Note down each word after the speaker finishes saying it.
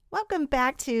Welcome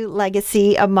back to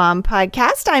Legacy of Mom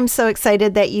podcast. I'm so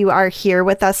excited that you are here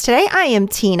with us today. I am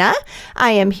Tina.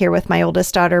 I am here with my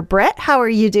oldest daughter, Britt. How are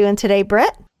you doing today,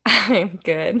 Britt? I'm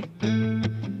good.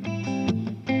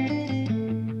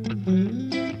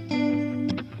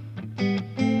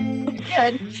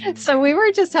 Good. So we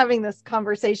were just having this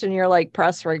conversation. You're like,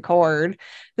 press record.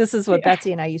 This is what Yeah.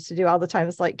 Betsy and I used to do all the time.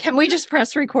 It's like, can we just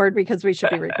press record because we should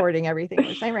be recording everything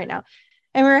we're saying right now?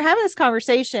 And we were having this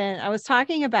conversation. I was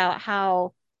talking about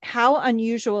how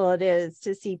unusual it is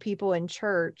to see people in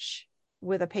church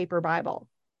with a paper Bible.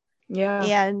 Yeah.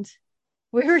 And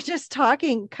we were just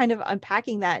talking, kind of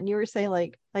unpacking that. And you were saying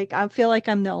like, I feel like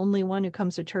I'm the only one who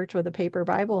comes to church with a paper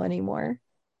Bible anymore.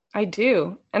 I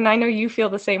do. And I know you feel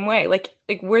the same way. Like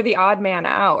we're the odd man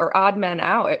out or odd men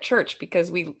out at church because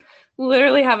we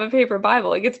literally have a paper Bible.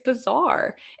 Like it's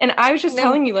bizarre. And I was just No.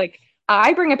 telling you, like,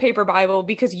 I bring a paper Bible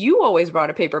because you always brought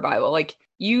a paper Bible. Like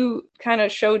you kind of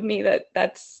showed me that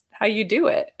that's how you do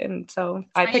it. And so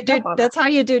I picked up on That's how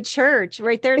you do church,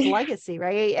 right? There's that. legacy,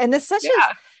 right? And it's such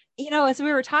Yeah. as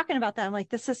we were talking about that, I'm like,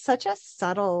 this is such a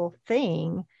subtle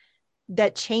thing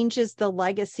that changes the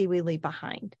legacy we leave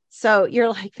behind. So you're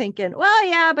like thinking, well,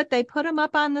 yeah, but they put them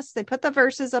up on this, they put the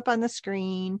verses up on the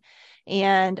screen.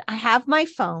 And I have my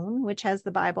phone, which has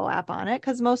the Bible app on it,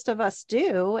 because most of us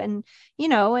do. And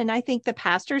I think the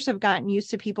pastors have gotten used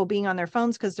to people being on their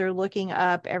phones because they're looking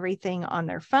up everything on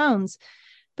their phones.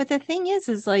 But the thing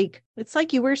is like, it's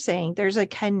like you were saying, there's a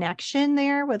connection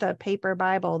there with a paper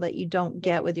Bible that you don't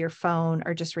get with your phone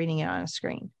or just reading it on a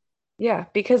screen. Yeah,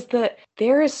 because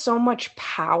there is so much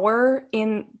power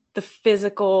in the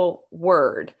physical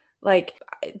word. Like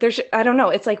I don't know,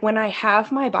 it's like when I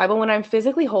have my Bible, when I'm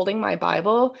physically holding my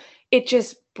Bible, it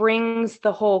just brings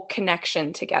the whole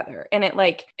connection together. And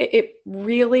it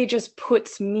really just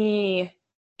puts me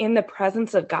in the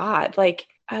presence of God. Like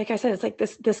I said, it's like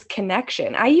this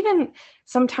connection. I even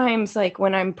sometimes, like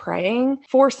when I'm praying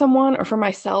for someone or for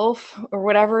myself or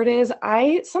whatever it is,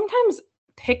 I sometimes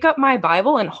pick up my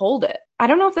Bible and hold it. I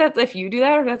don't know if you do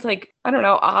that or that's like, I don't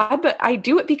know, odd, but I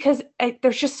do it because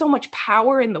there's just so much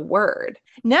power in the word.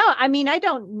 No, I mean, I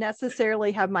don't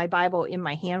necessarily have my Bible in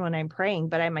my hand when I'm praying,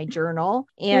 but I have my journal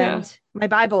Yeah. and my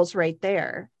Bible's right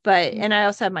there. And I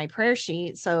also have my prayer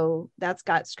sheet. So that's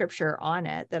got scripture on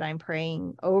it that I'm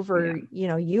praying over,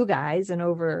 Yeah. you guys and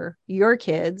over your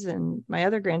kids and my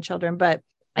other grandchildren. But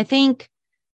I think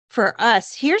for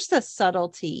us, here's the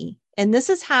subtlety. And this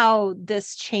is how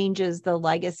this changes the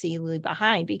legacy we leave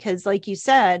behind. Because, like you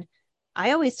said,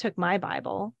 I always took my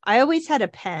Bible, I always had a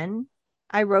pen.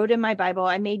 I wrote in my Bible,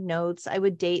 I made notes, I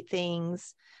would date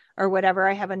things or whatever.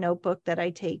 I have a notebook that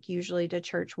I take usually to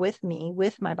church with me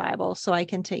with my Bible so I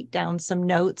can take down some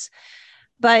notes.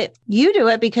 But you do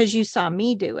it because you saw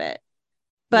me do it.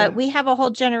 But Yeah. we have a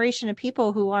whole generation of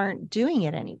people who aren't doing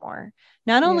it anymore.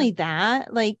 Not Yeah. only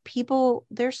that, like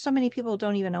there's so many people who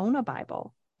don't even own a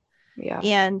Bible. Yeah.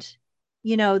 And,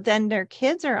 then their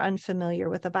kids are unfamiliar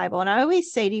with the Bible. And I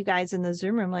always say to you guys in the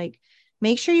Zoom room, like,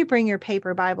 make sure you bring your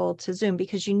paper Bible to Zoom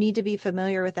because you need to be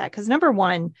familiar with that. Because number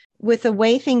one, with the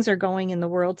way things are going in the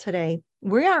world today,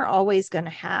 we are always going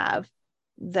to have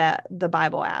the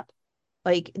Bible app.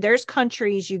 Like there's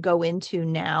countries you go into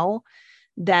now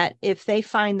that if they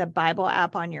find the Bible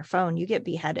app on your phone, you get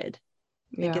beheaded.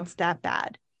 Like Yeah. it's that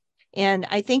bad. And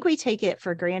I think we take it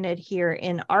for granted here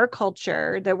in our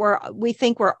culture that we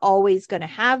think we're always going to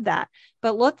have that.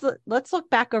 But let's look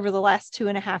back over the last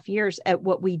 2.5 years at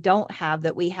what we don't have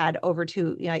that we had over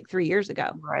 3 years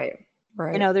ago. Right.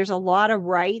 Right. There's a lot of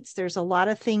rights. There's a lot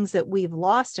of things that we've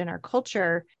lost in our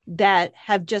culture that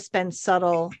have just been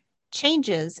subtle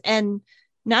changes. And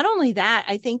not only that,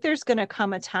 I think there's going to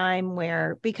come a time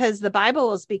where, because the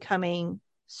Bible is becoming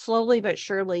slowly but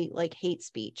surely like hate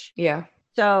speech. Yeah.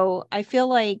 So I feel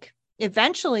like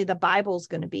eventually the Bible's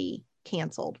going to be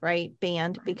canceled, right?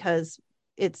 Banned because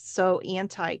it's so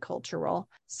anti-cultural.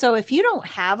 So if you don't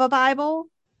have a Bible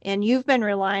and you've been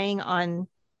relying on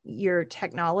your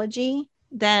technology,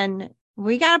 then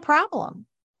we got a problem,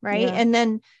 right? Yeah. And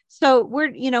then, so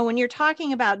when you're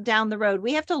talking about down the road,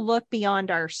 we have to look beyond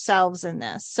ourselves in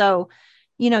this. So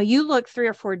you look 3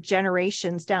 or 4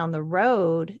 generations down the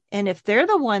road, and if they're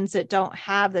the ones that don't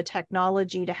have the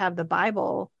technology to have the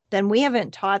Bible, then we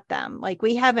haven't taught them. Like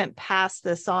we haven't passed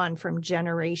this on from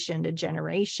generation to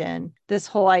generation. This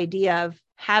whole idea of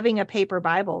having a paper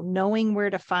Bible, knowing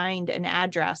where to find an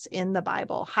address in the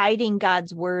Bible, hiding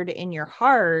God's word in your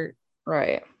heart.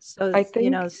 Right. So, I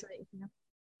think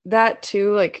that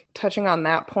too, like touching on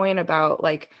that point about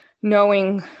like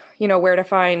knowing, where to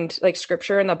find like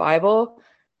scripture in the Bible,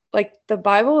 like the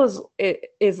Bible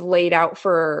is laid out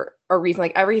for a reason.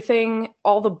 Like everything,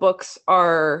 all the books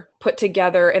are put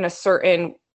together in a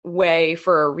certain way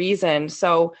for a reason.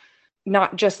 So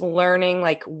not just learning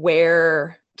like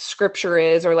where scripture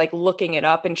is or like looking it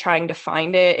up and trying to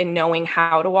find it and knowing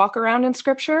how to walk around in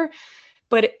scripture,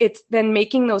 but it's then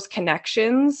making those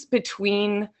connections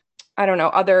between, I don't know,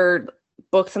 other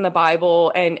books in the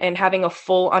Bible and having a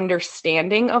full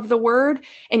understanding of the word.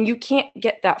 And you can't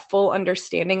get that full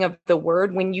understanding of the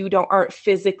word when you aren't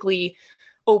physically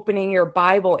opening your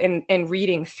Bible and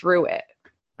reading through it.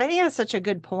 I think that's such a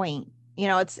good point.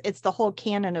 It's the whole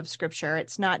canon of scripture.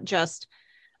 It's not just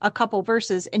a couple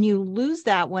verses, and you lose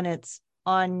that when it's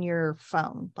on your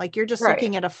phone. Like you're just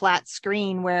looking at a flat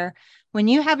screen, where when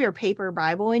you have your paper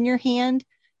Bible in your hand,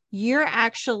 you're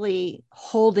actually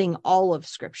holding all of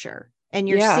scripture, and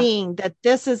you're seeing that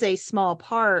this is a small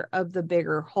part of the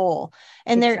bigger whole.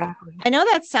 And I know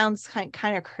that sounds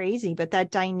kind of crazy, but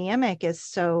that dynamic is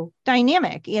so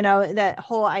dynamic, that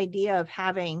whole idea of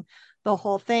having the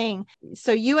whole thing.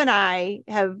 So you and I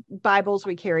have Bibles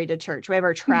we carry to church. We have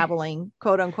our traveling,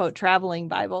 quote unquote, traveling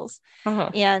Bibles.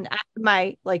 And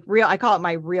I call it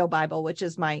my real Bible, which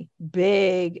is my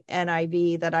big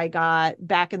NIV that I got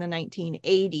back in the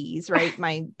 1980s, right?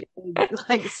 My big,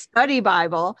 like study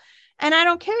Bible. And I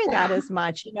don't carry that as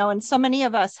much, and so many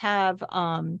of us have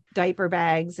diaper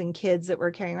bags and kids that we're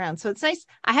carrying around. So it's nice.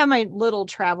 I have my little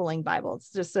traveling Bible.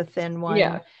 It's just a thin one.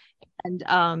 Yeah. And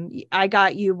I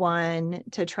got you one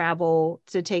to travel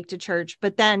to take to church.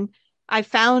 But then I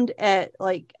found at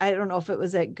I don't know if it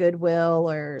was at Goodwill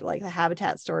or like the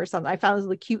Habitat store or something. I found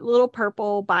this cute little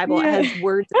purple Bible. Yeah. It has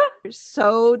words that are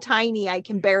so tiny I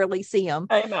can barely see them.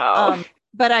 I know.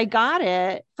 But I got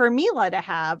it for Mila to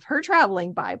have her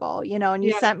traveling Bible, and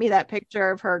you sent me that picture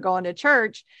of her going to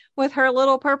church with her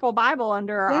little purple Bible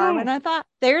under her arm. And I thought,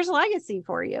 there's legacy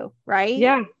for you, right?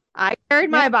 Yeah. I carried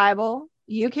my Bible.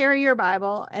 You carry your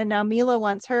Bible. And now Mila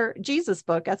wants her Jesus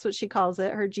book. That's what she calls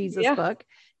it, her Jesus book.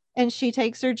 And she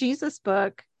takes her Jesus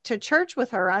book to church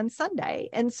with her on Sunday.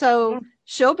 And so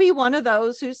she'll be one of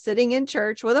those who's sitting in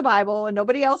church with a Bible and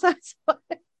nobody else has one.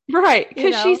 Right.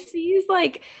 Because she sees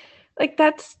like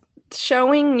that's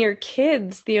showing your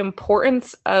kids the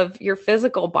importance of your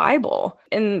physical Bible.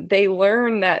 And they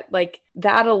learn that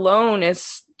that alone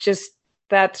is just,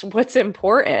 that's what's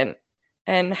important.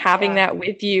 And having that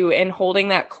with you and holding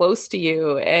that close to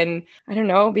you. And I don't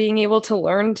know, being able to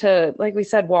learn to, like we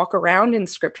said, walk around in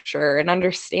scripture and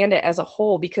understand it as a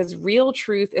whole, because real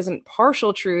truth isn't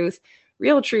partial truth.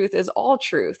 Real truth is all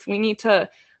truth. We need to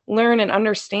learn and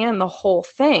understand the whole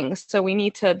thing. So we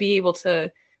need to be able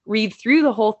to read through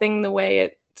the whole thing the way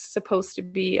it's supposed to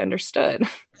be understood.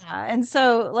 Yeah. And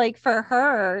so for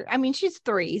her, I mean, she's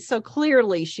 3, so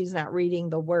clearly she's not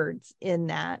reading the words in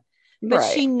that. But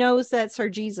she knows that's her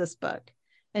Jesus book,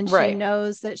 and she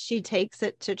knows that she takes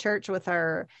it to church with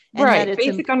her. And that it's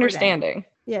basic understanding.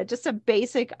 Yeah, just a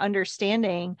basic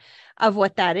understanding of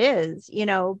what that is,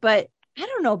 But I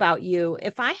don't know about you.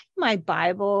 If I have my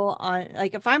Bible on,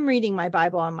 if I'm reading my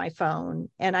Bible on my phone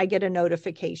and I get a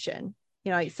notification,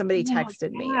 somebody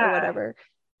texted me or whatever,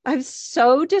 I'm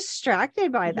so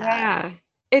distracted by that. Yeah.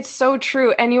 It's so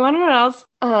true. And you want to know what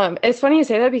else? It's funny you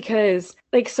say that, because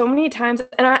so many times,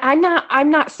 and I'm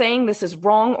not saying this is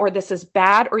wrong or this is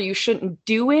bad or you shouldn't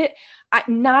do it.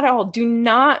 Not at all. Do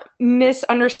not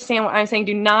misunderstand what I'm saying.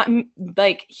 Do not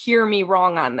hear me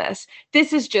wrong on this.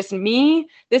 This is just me.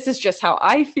 This is just how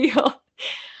I feel.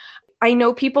 I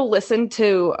know people listen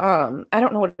to, I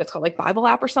don't know what it's called, Bible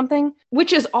app or something,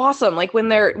 which is awesome. When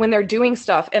they're doing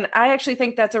stuff. And I actually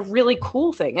think that's a really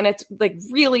cool thing. And it's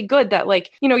really good that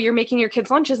you're making your kids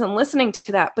lunches and listening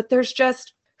to that. But there's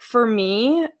just, for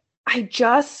me, I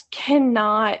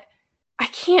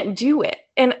can't do it.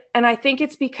 And I think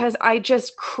it's because I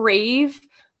just crave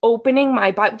opening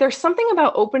my Bible. There's something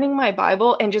about opening my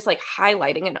Bible and just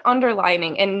highlighting and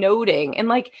underlining and noting and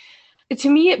to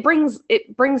me, it brings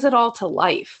it all to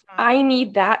life. I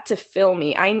need that to fill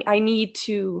me. I need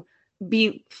to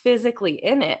be physically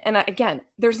in it. And again,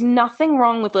 there's nothing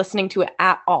wrong with listening to it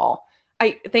at all.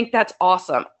 I think that's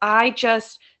awesome.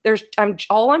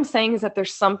 All I'm saying is that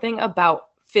there's something about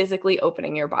physically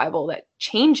opening your Bible that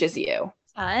changes you.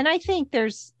 And I think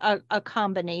there's a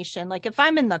combination. If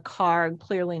I'm in the car, I'm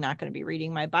clearly not going to be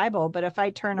reading my Bible. But if I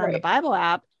turn on the Bible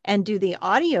app and do the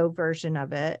audio version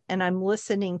of it, and I'm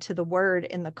listening to the word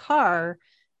in the car,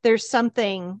 there's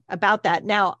something about that.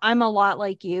 Now, I'm a lot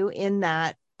like you in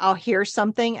that I'll hear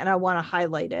something and I want to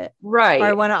highlight it. Right. Or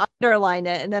I want to underline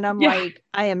it. And then I'm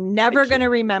I am never going to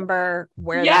remember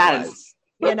where that was,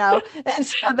 And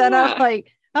so then I'm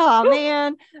oh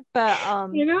man. But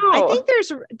I think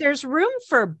there's room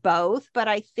for both, but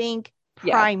I think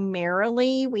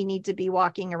primarily we need to be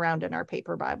walking around in our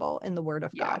paper Bible in the Word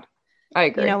of God. I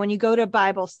agree. When you go to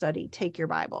Bible study, take your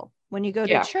Bible. When you go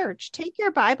to church, take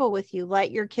your Bible with you.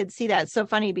 Let your kids see that. It's so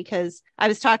funny because I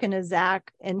was talking to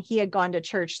Zach and he had gone to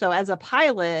church. So as a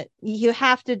pilot, you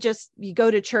have to you go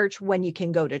to church when you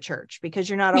can go to church because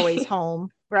you're not always home.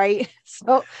 Right.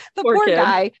 So the poor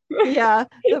guy. Yeah.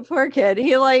 The poor kid.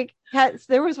 He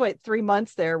there was 3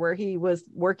 months there where he was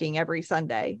working every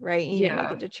Sunday. Right. He didn't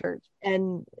make it to church.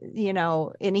 And,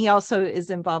 and he also is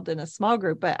involved in a small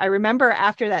group. But I remember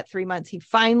after that 3 months, he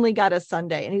finally got a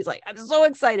Sunday and he's like, I'm so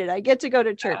excited. I get to go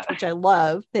to church, which I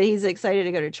love that he's excited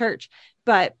to go to church.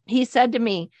 But he said to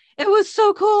me, it was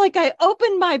so cool. Like I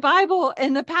opened my Bible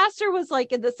and the pastor was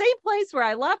like in the same place where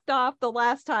I left off the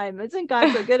last time. Isn't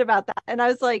God so good about that? And I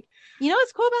was like,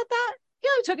 what's cool about that? He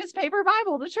only took his paper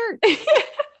Bible to church.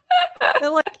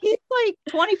 And he's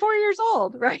 24 years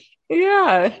old, right?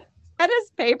 Yeah. Had his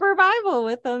paper Bible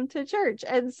with him to church.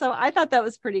 And so I thought that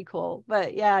was pretty cool.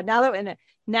 But yeah,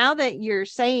 now that you're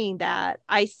saying that,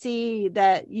 I see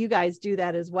that you guys do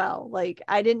that as well.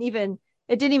 It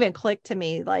didn't even click to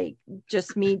me,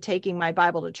 just me taking my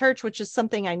Bible to church, which is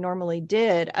something I normally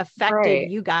did,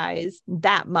 affected you guys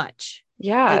that much.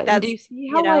 Yeah. And do you see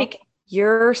how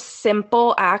your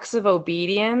simple acts of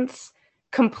obedience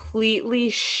completely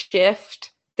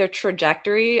shift the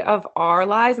trajectory of our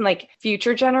lives and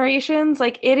future generations?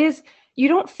 You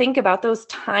don't think about those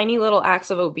tiny little acts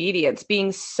of obedience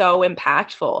being so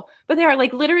impactful, but they are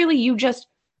literally you just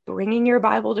bringing your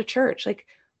Bible to church.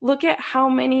 Look at how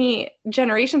many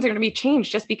generations are going to be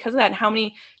changed just because of that, and how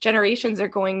many generations are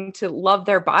going to love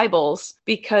their Bibles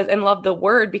and love the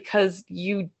Word because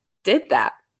you did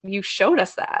that. You showed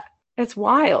us that. It's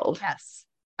wild. Yes,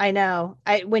 I know.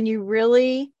 When you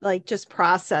really just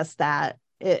process that,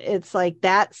 it's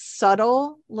that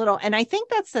subtle little, and I think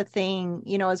that's the thing,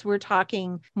 as we're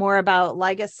talking more about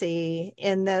legacy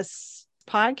in this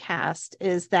podcast,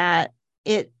 is that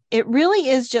it really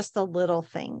is just the little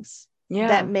things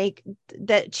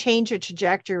that change the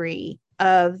trajectory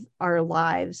of our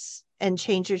lives and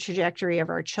change the trajectory of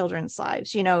our children's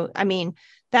lives.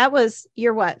 That was,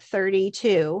 you're what,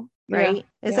 32, right?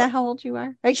 Is that how old you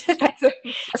are?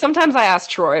 Sometimes I ask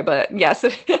Troy, but yes,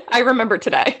 I remember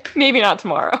today, maybe not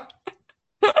tomorrow.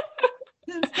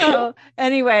 So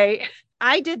anyway,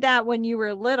 I did that when you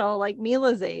were little, like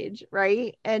Mila's age,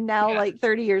 right? And now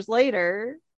 30 years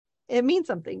later, it means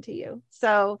something to you.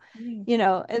 So,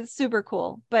 it's super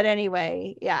cool. But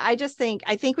anyway, I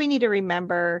think we need to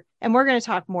remember, and we're going to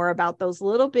talk more about those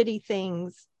little bitty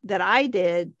things that I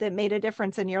did that made a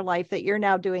difference in your life that you're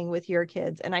now doing with your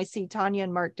kids. And I see Tanya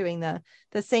and Mark doing the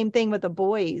same thing with the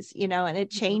boys, and it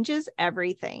changes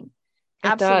everything.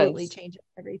 Absolutely changes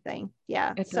everything.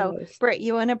 Yeah. So Britt,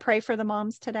 you want to pray for the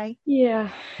moms today? Yeah.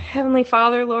 Heavenly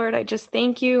Father, Lord, I just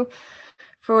thank you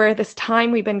for this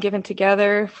time we've been given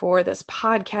together, for this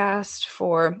podcast,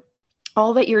 for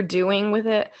all that you're doing with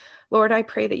it. Lord, I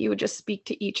pray that you would just speak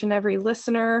to each and every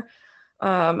listener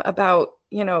about,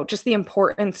 just the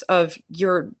importance of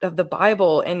the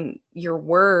Bible and your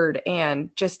Word,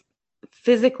 and just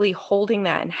physically holding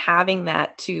that and having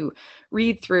that to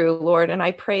read through, Lord. And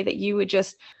I pray that you would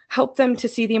just help them to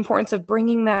see the importance of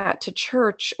bringing that to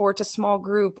church or to small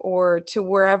group or to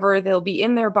wherever they'll be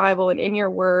in their Bible and in your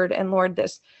Word. And Lord,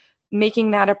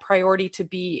 making that a priority to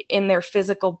be in their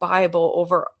physical Bible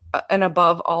over and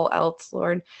above all else,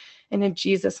 Lord. And in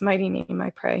Jesus' mighty name, I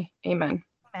pray. Amen.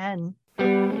 Amen.